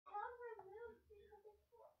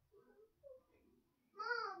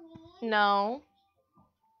No.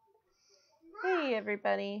 Hey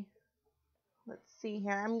everybody. Let's see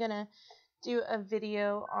here. I'm gonna do a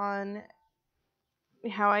video on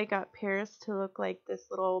how I got Paris to look like this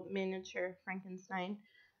little miniature Frankenstein.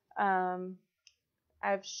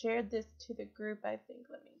 I've shared this to the group, I think.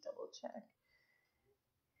 Let me double check.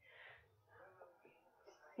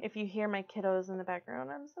 If you hear my kiddos in the background,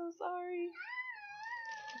 I'm so sorry.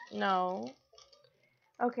 No.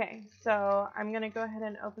 Okay, so I'm going to go ahead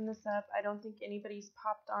and open this up. I don't think anybody's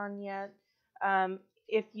popped on yet.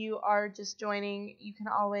 If you are just joining, you can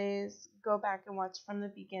always go back and watch from the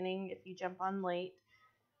beginning if you jump on late.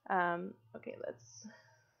 Okay, let's...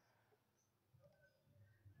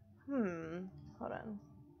 hold on.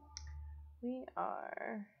 We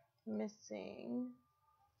are missing...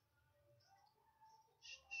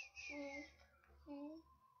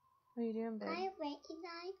 What are you doing, babe? I'm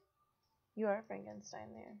Frankenstein. You are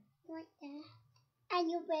Frankenstein there. Right there. And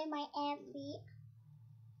you wear my air feet.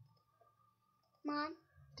 Mom.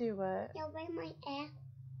 Do what? You wear my air.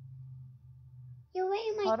 You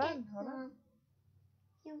wear my Hold air. on, hold on.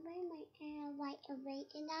 You wear my air like a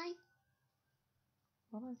Frankenstein.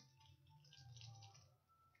 Hold on.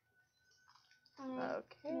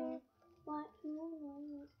 Okay.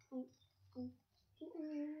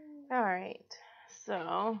 Alright,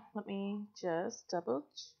 so let me just double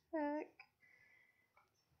check.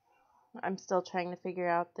 I'm still trying to figure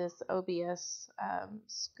out this OBS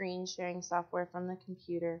screen sharing software from the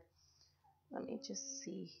computer. Let me just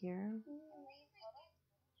see here.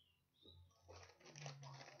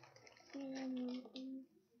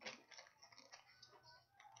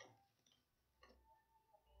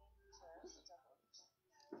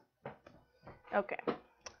 Okay,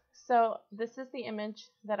 so this is the image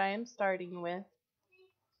that I am starting with,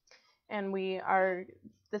 and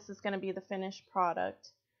this is going to be the finished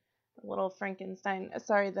product. Little Frankenstein.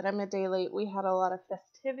 Sorry that I'm a day late. We had a lot of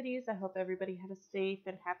festivities. I hope everybody had a safe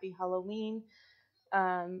and happy Halloween.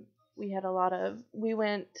 We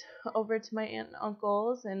went over to my aunt and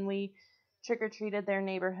uncle's and we trick-or-treated their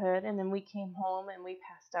neighborhood, and then we came home and we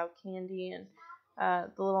passed out candy and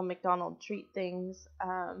the little McDonald's treat things.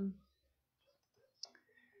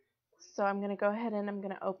 So I'm going to go ahead and I'm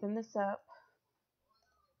going to open this up.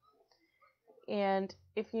 And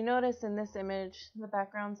if you notice in this image, the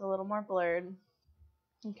background's a little more blurred.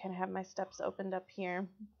 I kind of have my steps opened up here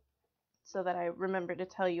so that I remember to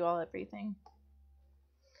tell you all everything.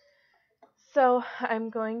 So I'm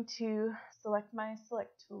going to select my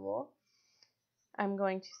select tool. I'm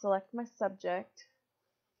going to select my subject.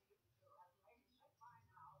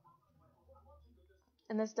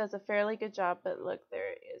 And this does a fairly good job, but look,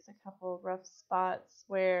 there is a couple rough spots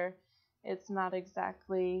where it's not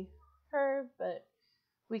exactly her, but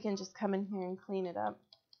we can just come in here and clean it up.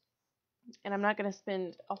 And I'm not going to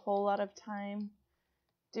spend a whole lot of time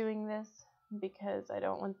doing this because I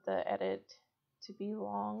don't want the edit to be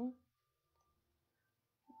long.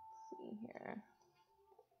 Let's see here.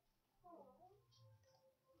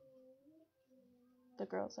 The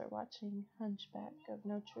girls are watching Hunchback of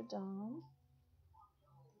Notre Dame.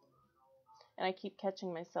 And I keep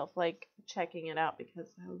catching myself like checking it out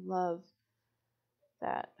because I love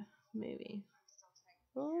that movie.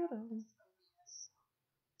 Hold on.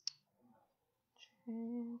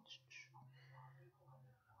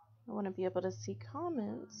 I want to be able to see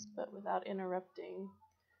comments, but without interrupting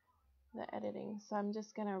the editing. So I'm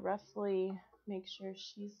just going to roughly make sure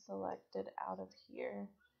she's selected out of here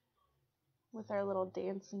with our little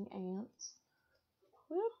dancing ants.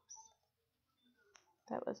 Whoops.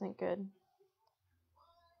 That wasn't good.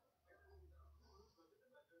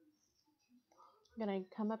 I'm going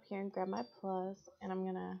to come up here and grab my plus, and I'm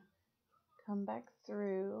going to come back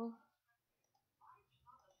through.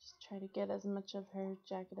 Just try to get as much of her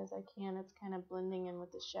jacket as I can. It's kind of blending in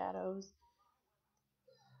with the shadows.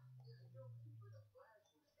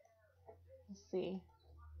 Let's see.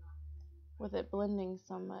 With it blending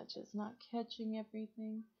so much, it's not catching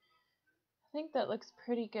everything. I think that looks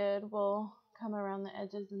pretty good. We'll come around the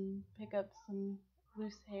edges and pick up some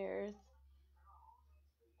loose hairs.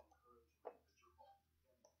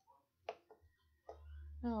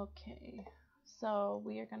 Okay, so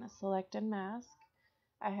we are going to select a mask.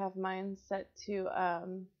 I have mine set to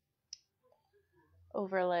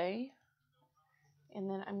overlay. And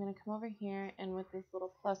then I'm going to come over here, and with this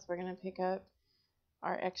little plus, we're going to pick up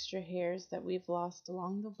our extra hairs that we've lost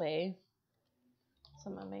along the way.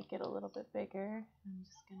 So I'm going to make it a little bit bigger. I'm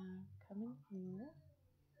just going to come in here.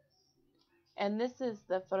 And this is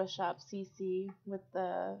the Photoshop CC with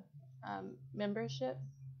the membership.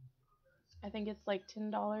 I think it's like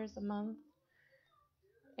 $10 a month.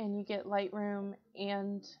 And you get Lightroom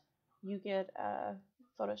and you get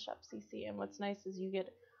Photoshop CC. And what's nice is you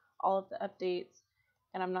get all of the updates,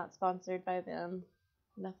 and I'm not sponsored by them,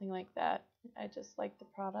 nothing like that. I just like the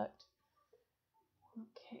product.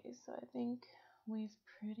 Okay, so I think we've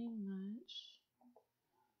pretty much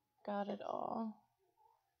got it all.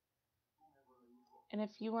 And if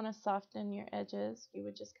you want to soften your edges, you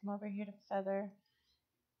would just come over here to feather,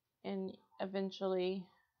 and eventually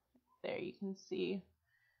there you can see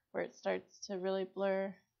where it starts to really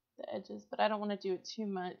blur the edges, but I don't want to do it too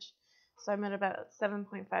much. So I'm at about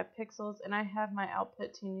 7.5 pixels, and I have my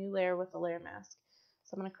output to new layer with a layer mask.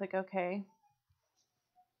 So I'm going to click OK.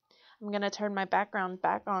 I'm going to turn my background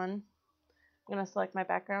back on. I'm going to select my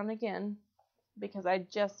background again because I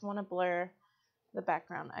just want to blur the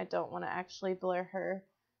background. I don't want to actually blur her.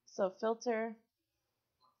 So filter,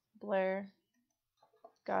 blur,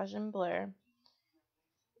 Gaussian blur,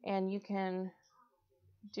 and you can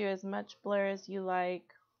do as much blur as you like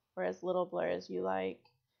or as little blur as you like.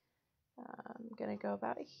 I'm gonna go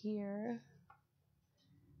about here,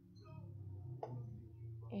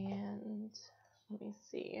 and let me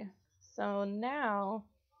see. So now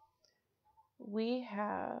we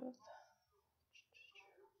have,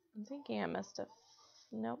 I'm thinking I must have,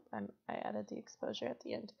 nope, I added the exposure at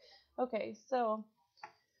the end. Okay, so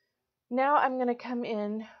now I'm gonna come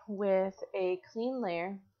in with a clean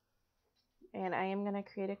layer, and I am gonna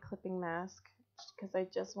create a clipping mask because I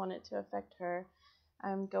just want it to affect her.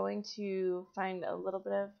 I'm going to find a little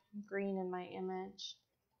bit of green in my image.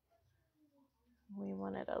 We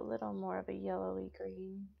wanted a little more of a yellowy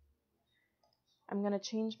green. I'm going to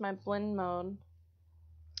change my blend mode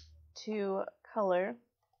to color.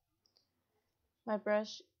 My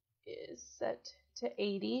brush is set to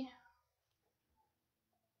 80.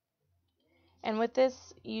 And with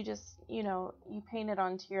this, you just, you paint it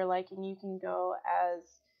onto your liking. You can go as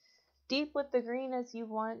deep with the green as you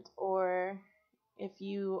want, or if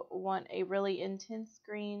you want a really intense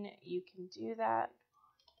green, you can do that.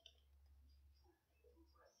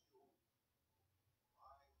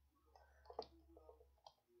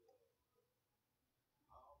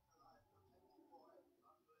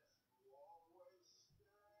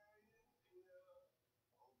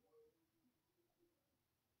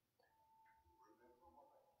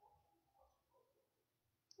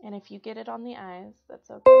 And if you get it on the eyes, that's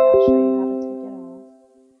okay. I'll show you how to take it off.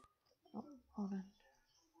 Oh, hold on.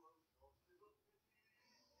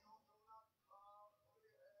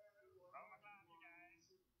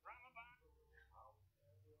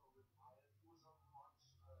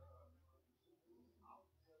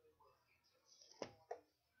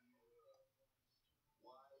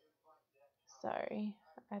 Sorry,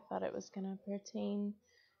 I thought it was going to pertain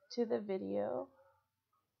to the video.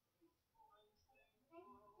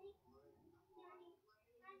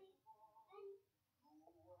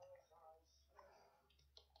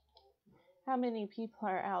 How many people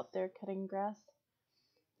are out there cutting grass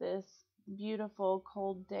this beautiful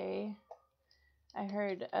cold day? I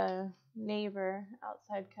heard a neighbor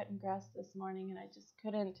outside cutting grass this morning, and I just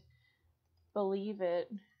couldn't believe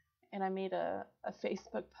it. And I made a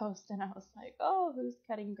Facebook post, and I was like, oh, who's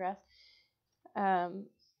cutting grass?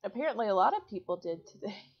 Apparently a lot of people did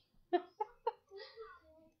today.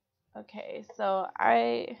 Okay, so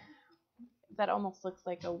that almost looks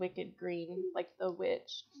like a wicked green, like the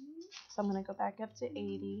witch. So I'm going to go back up to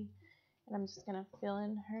 80, and I'm just going to fill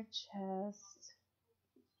in her chest.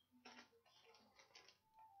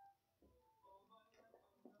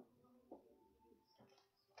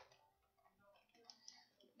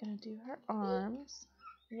 I'm going to do her arms.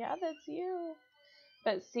 Yeah, that's you.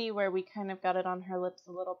 But see where we kind of got it on her lips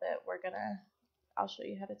a little bit. I'll show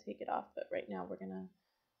you how to take it off, but right now we're going to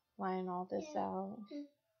line all this out.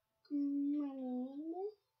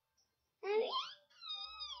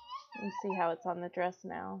 And see how it's on the dress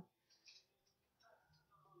now.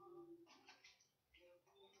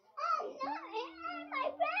 Oh, no, it's on my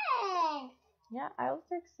dress. Yeah, I'll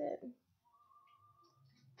fix it.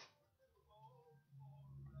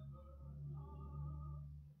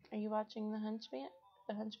 Are you watching The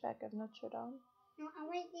Hunchback of Notre Dame? No, I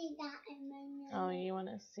want to see that in my mirror. Oh, you want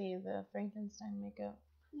to see the Frankenstein makeup?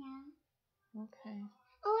 Yeah. Okay.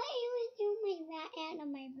 I want to do my rat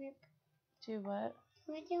and my rib. Do what?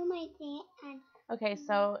 I want to do my thing and... Okay,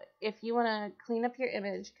 so if you want to clean up your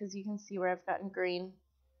image, because you can see where I've gotten green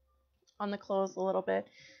on the clothes a little bit,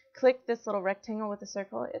 click this little rectangle with a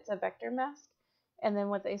circle. It's a vector mask. And then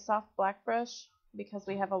with a soft black brush, because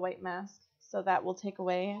we have a white mask, so that will take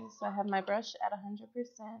away. So I have my brush at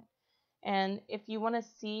 100%. And if you want to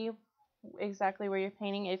see exactly where you're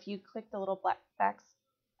painting, if you click the little black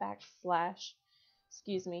backslash,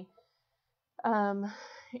 um,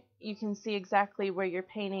 you can see exactly where you're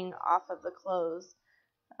painting off of the clothes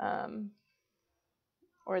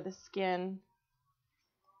or the skin.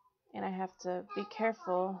 And I have to be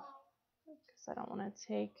careful because I don't want to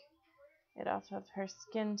take it off of her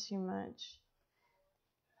skin too much.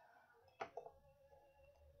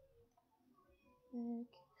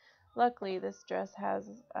 Luckily, this dress has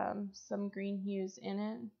some green hues in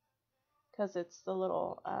it because it's the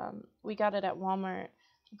little, we got it at Walmart.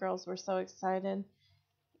 The girls were so excited.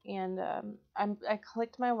 And I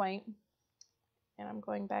clicked my white, and I'm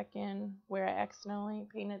going back in where I accidentally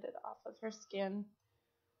painted it off of her skin.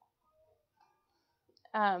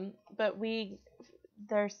 But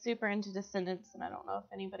they're super into Descendants, and I don't know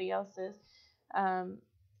if anybody else is.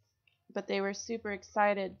 But they were super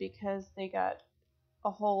excited because they got a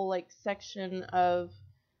whole like section of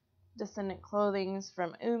Descendant clothings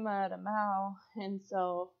from Uma to Mao, and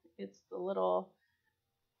so it's the little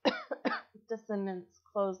Descendants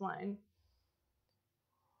clothesline.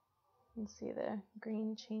 You can see the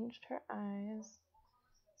green changed her eyes,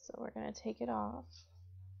 so we're gonna take it off.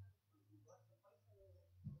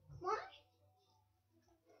 What?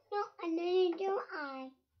 No, I didn't do I.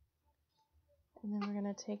 And then we're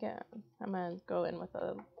gonna take it. I'm gonna go in with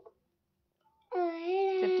a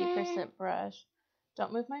 50% brush.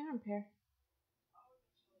 Don't move my arm, Pear.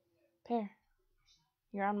 Pear,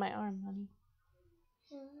 you're on my arm, honey.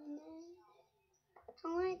 I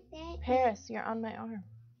want that. Paris, you're on my arm.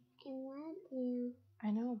 I want you.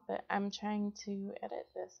 I know, but I'm trying to edit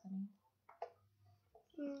this, honey.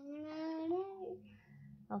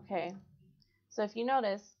 Okay, so if you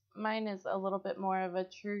notice, mine is a little bit more of a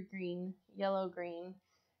true green, yellow green,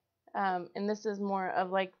 and this is more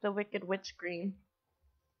of like the Wicked Witch green.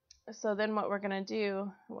 So then what we're gonna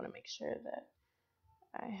do, I want to make sure that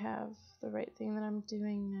I have the right thing that I'm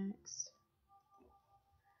doing next.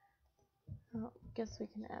 Oh, guess we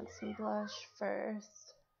can add some blush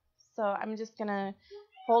first. So I'm just gonna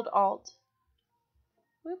hold Alt.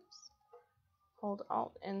 Whoops. Hold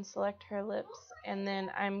Alt and select her lips, and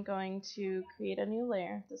then I'm going to create a new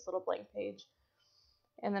layer, this little blank page,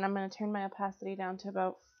 and then I'm going to turn my opacity down to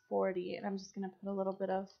about 40, and I'm just going to put a little bit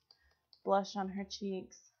of blush on her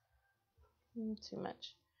cheeks. Too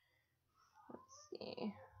much. Let's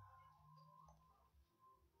see.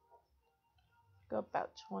 Go about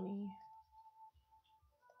 20.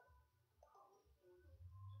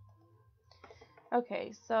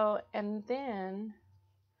 Okay, so, and then,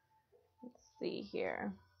 let's see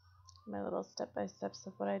here, my little step-by-steps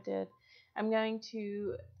of what I did. I'm going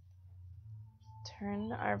to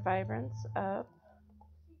turn our vibrance up.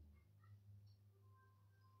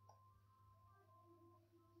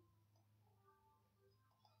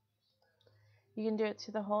 You can do it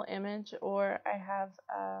to the whole image, or I have,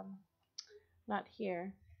 not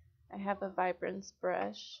here, I have a vibrance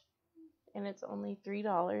brush, and it's only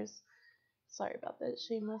 $3. Sorry about that,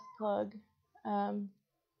 shameless plug.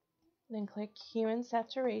 Then click Hue and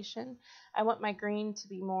Saturation. I want my green to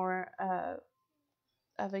be more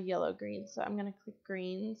of a yellow green, so I'm going to click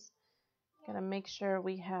Greens. Gotta make sure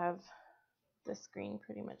we have this green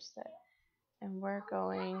pretty much set. And we're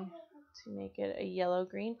going to make it a yellow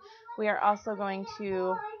green. We are also going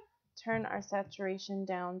to turn our saturation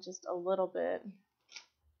down just a little bit.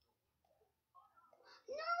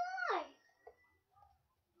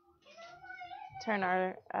 Turn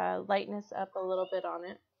our lightness up a little bit on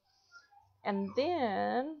it. And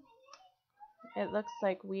then it looks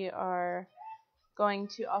like we are going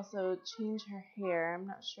to also change her hair. I'm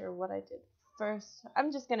not sure what I did first.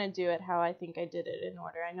 I'm just going to do it how I think I did it in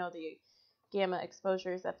order. I know the gamma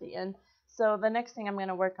exposure is at the end. So the next thing I'm going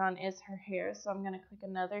to work on is her hair. So I'm going to click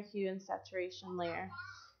another hue and saturation layer.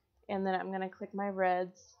 And then I'm going to click my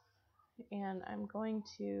reds. And I'm going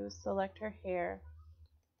to select her hair.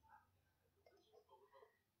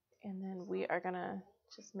 And then we are going to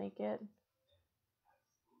just make it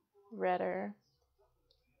redder.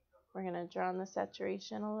 We're going to draw on the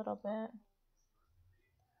saturation a little bit.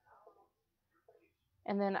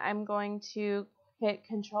 And then I'm going to hit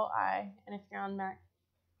Control I. And if you're on Mac,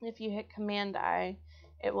 if you hit Command I,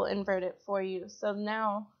 it will invert it for you. So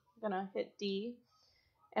now I'm going to hit D.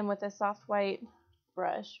 And with a soft white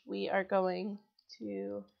brush, we are going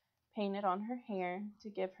to paint it on her hair to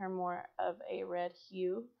give her more of a red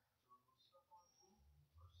hue.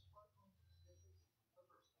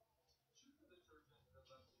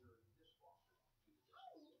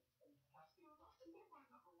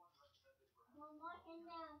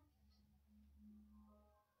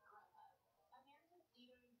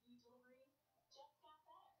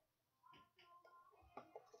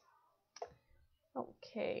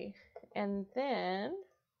 Okay, and then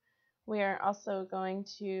We are also going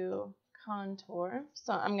to contour.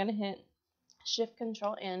 So I'm going to hit Shift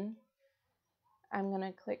Control N. I'm going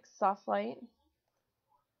to click Soft Light.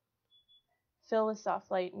 Fill with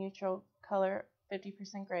Soft Light, neutral color,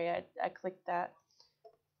 50% gray. I clicked that.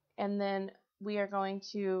 And then we are going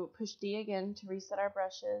to push D again to reset our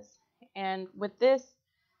brushes. And with this,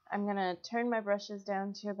 I'm going to turn my brushes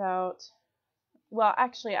down to about, well,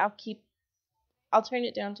 actually, I'll turn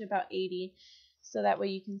it down to about 80, so that way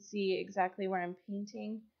you can see exactly where I'm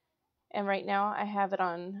painting. And right now I have it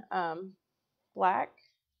on black,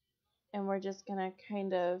 and we're just going to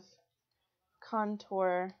kind of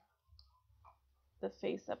contour the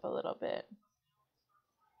face up a little bit.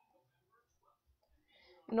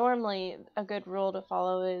 Normally, a good rule to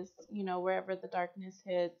follow is, wherever the darkness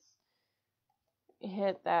hits,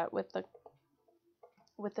 hit that with the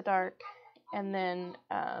dark. And then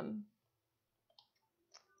I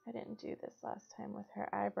didn't do this last time with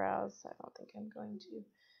her eyebrows, so I don't think I'm going to.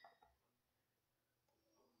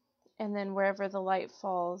 And then wherever the light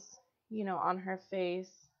falls, on her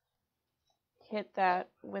face, hit that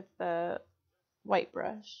with the white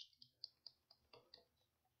brush.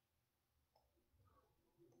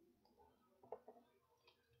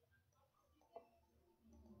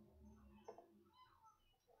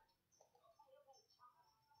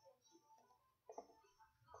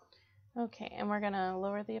 Okay, and we're going to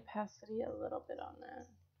lower the opacity a little bit on that.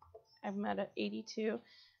 I'm at 82.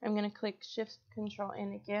 I'm going to click Shift Control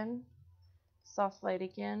N again, soft light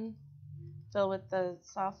again, fill with the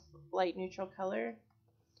soft light neutral color.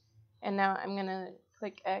 And now I'm going to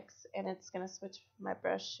click X, and it's going to switch my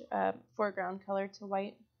brush foreground color to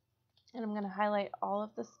white. And I'm going to highlight all of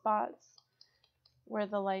the spots where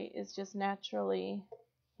the light is just naturally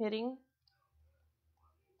hitting.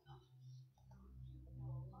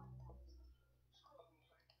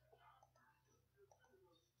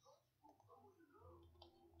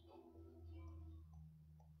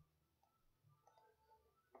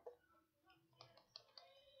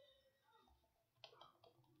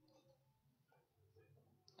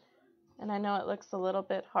 And I know it looks a little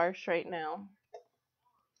bit harsh right now,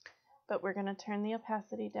 but we're going to turn the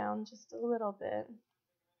opacity down just a little bit.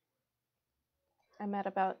 I'm at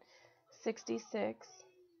about 66.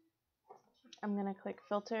 I'm going to click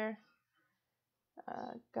Filter,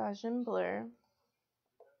 Gaussian Blur,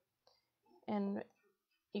 and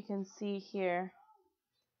you can see here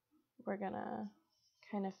we're going to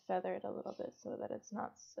kind of feather it a little bit so that it's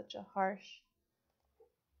not such a harsh.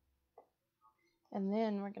 And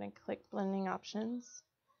then we're going to click Blending Options,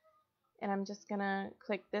 and I'm just going to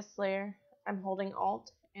click this layer. I'm holding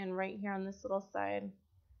Alt, and right here on this little side,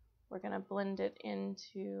 we're going to blend it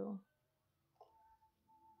into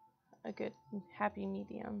a good happy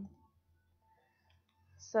medium.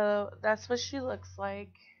 So that's what she looks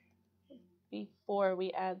like before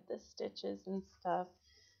we add the stitches and stuff.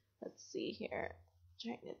 Let's see here. I'm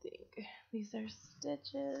trying to think. These are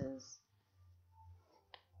stitches.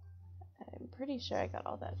 I'm pretty sure I got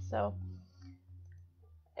all that. So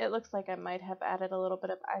it looks like I might have added a little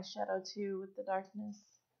bit of eyeshadow too with the darkness.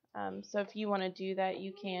 So if you want to do that,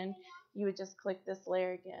 you can. You would just click this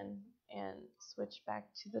layer again and switch back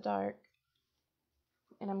to the dark.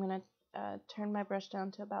 And I'm going to turn my brush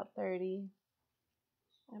down to about 30.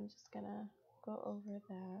 I'm just going to go over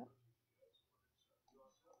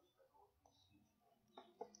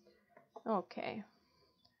that. Okay.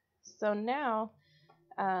 So now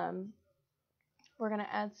we're going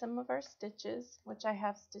to add some of our stitches, which I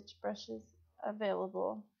have stitch brushes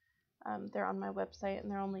available. They're on my website,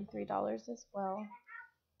 and they're only $3 as well.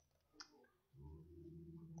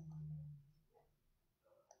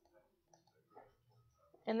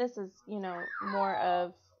 And this is, more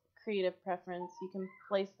of creative preference. You can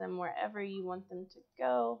place them wherever you want them to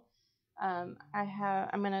go. I'm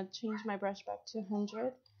going to change my brush back to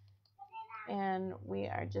 100, and we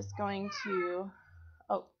are just going to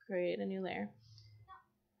create a new layer.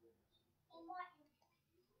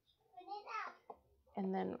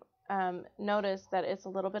 And then notice that it's a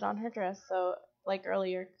little bit on her dress, so like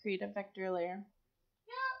earlier, create a vector layer.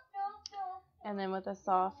 And then with a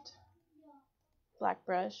soft black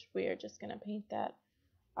brush, we are just going to paint that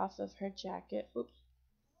off of her jacket. Oops.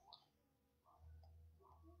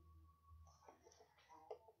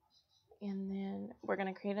 And then we're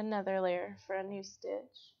going to create another layer for a new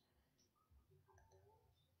stitch.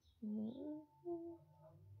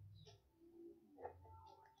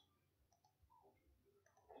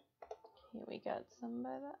 Okay, we got some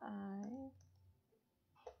by the eye.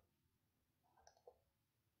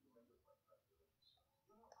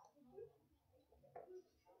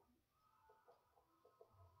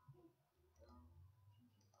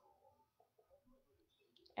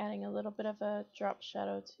 adding a little bit of a drop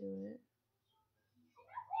shadow to it.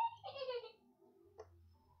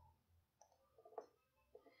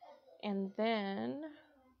 And then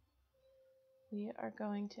we are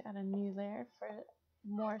going to add a new layer for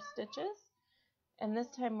more stitches. And this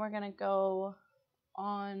time we're going to go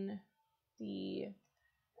on the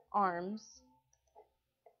arms.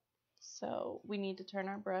 So we need to turn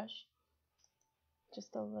our brush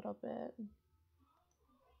just a little bit.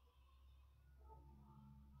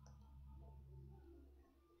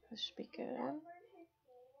 This should be good.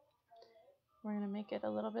 We're going to make it a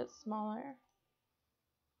little bit smaller.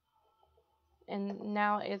 And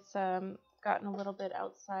now it's gotten a little bit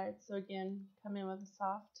outside. So again, come in with a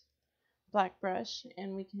soft black brush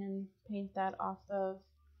and we can paint that off of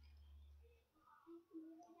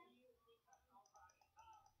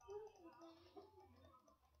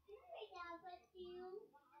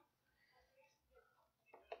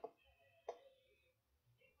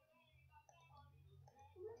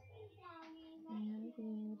and we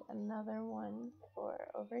need another one for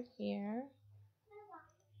over here.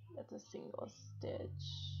 It's a single stitch.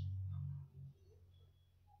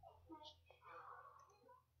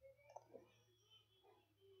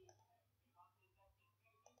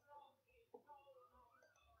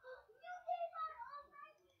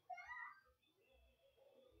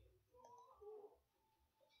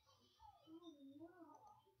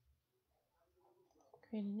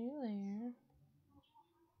 Create a new layer.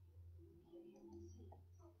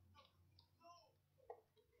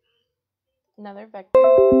 Another vector.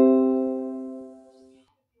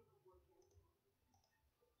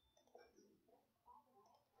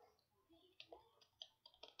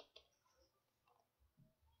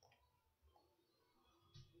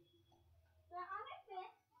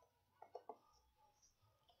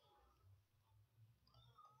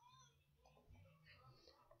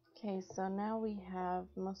 Okay, so now we have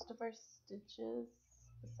most of our stitches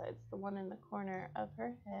besides the one in the corner of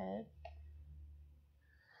her head.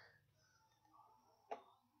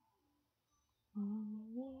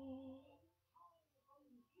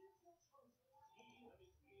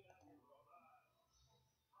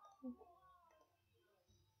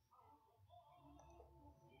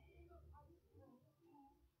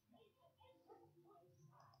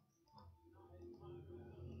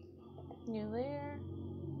 New layer.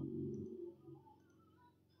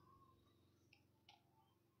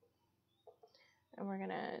 And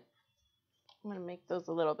I'm gonna make those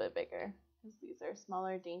a little bit bigger because these are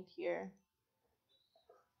smaller, daintier.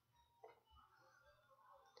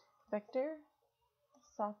 Vector,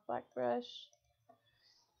 soft black brush.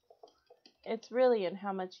 It's really in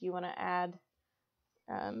how much you want to add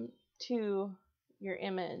to your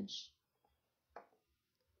image.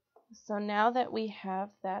 So now that we have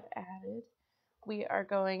that added, we are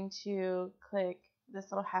going to click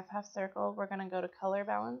this little half circle. We're going to go to color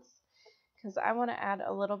balance because I want to add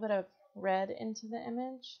a little bit of red into the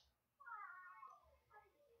image,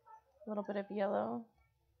 a little bit of yellow,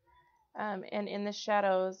 and in the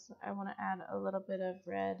shadows I want to add a little bit of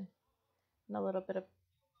red and a little bit of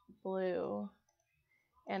blue,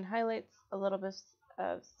 and highlights a little bit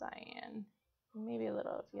of cyan, maybe a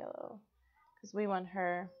little of yellow, because we want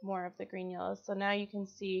her more of the green yellow. So now you can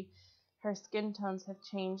see her skin tones have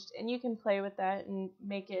changed, and you can play with that and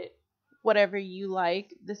make it whatever you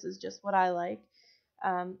like. This is just what I like.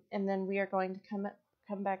 And then we are going to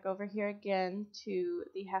come back over here again to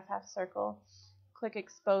the half circle, click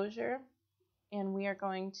exposure, and we are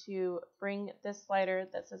going to bring this slider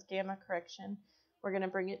that says gamma correction. We're going to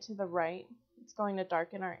bring it to the right. It's going to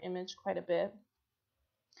darken our image quite a bit,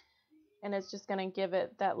 and it's just going to give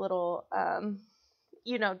it that little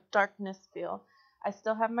darkness feel. I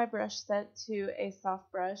still have my brush set to a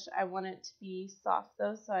soft brush. I want it to be soft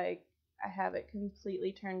though, so I have it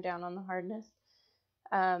completely turned down on the hardness.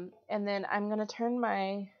 And then I'm going to turn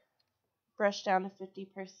my brush down to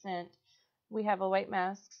 50%. We have a white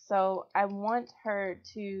mask, so I want her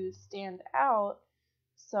to stand out,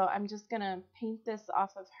 so I'm just going to paint this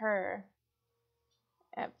off of her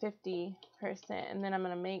at 50%, and then I'm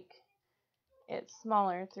going to make it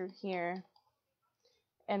smaller through here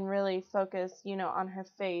and really focus, on her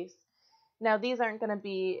face. Now these aren't going to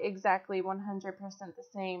be exactly 100% the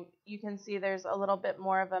same. You can see there's a little bit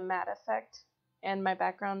more of a matte effect and my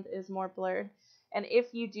background is more blurred. And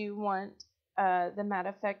if you do want the matte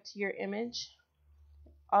effect to your image,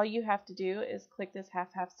 all you have to do is click this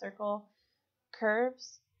half circle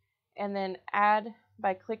curves and then add,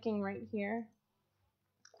 by clicking right here,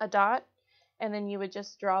 a dot, and then you would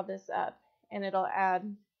just draw this up and it'll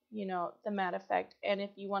add the matte effect. And if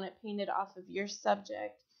you want it painted off of your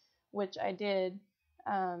subject, which I did,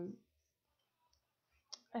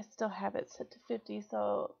 I still have it set to 50,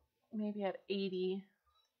 so maybe at 80.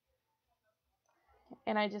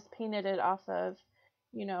 And I just painted it off of,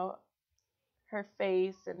 you know, her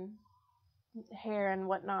face and hair and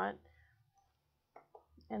whatnot.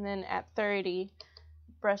 And then at 30,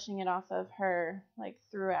 brushing it off of her like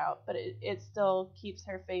throughout, but it still keeps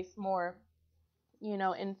her face more,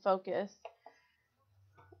 in focus.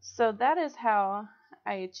 So that is how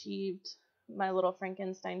I achieved my little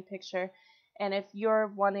Frankenstein picture. And if you're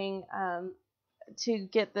wanting to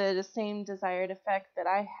get the same desired effect that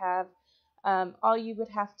I have, all you would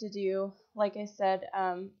have to do, like I said,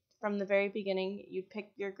 from the very beginning, you'd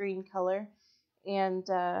pick your green color and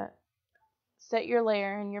set your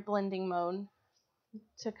layer in your blending mode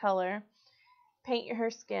to color. Paint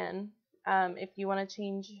her skin. If you want to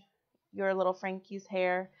change your little Frankie's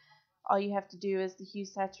hair, all you have to do is the hue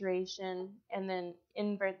saturation and then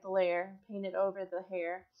invert the layer, paint it over the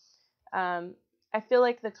hair. I feel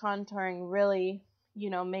like the contouring really,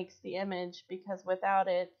 makes the image, because without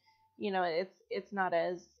it, it's not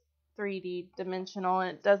as 3D dimensional,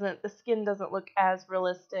 and the skin doesn't look as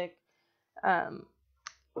realistic. Um,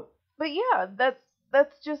 but yeah,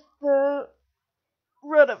 that's just the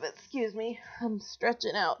root of it. Excuse me, I'm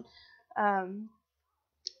stretching out. Um,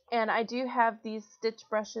 and I do have these stitch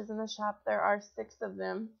brushes in the shop. There are 6 of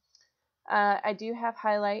them. I do have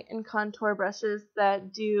highlight and contour brushes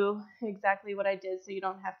that do exactly what I did, so you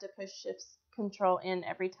don't have to push shift control in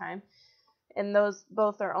every time. And those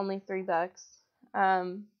both are only $3.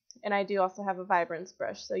 And I do also have a vibrance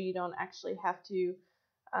brush, so you don't actually have to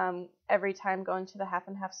every time go into the half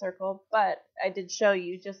and half circle. But I did show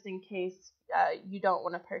you just in case you don't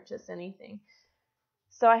want to purchase anything.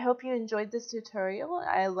 So I hope you enjoyed this tutorial.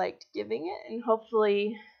 I liked giving it, and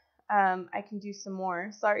hopefully I can do some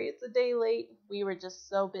more. Sorry it's a day late. We were just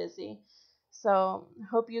so busy. So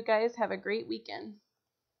hope you guys have a great weekend.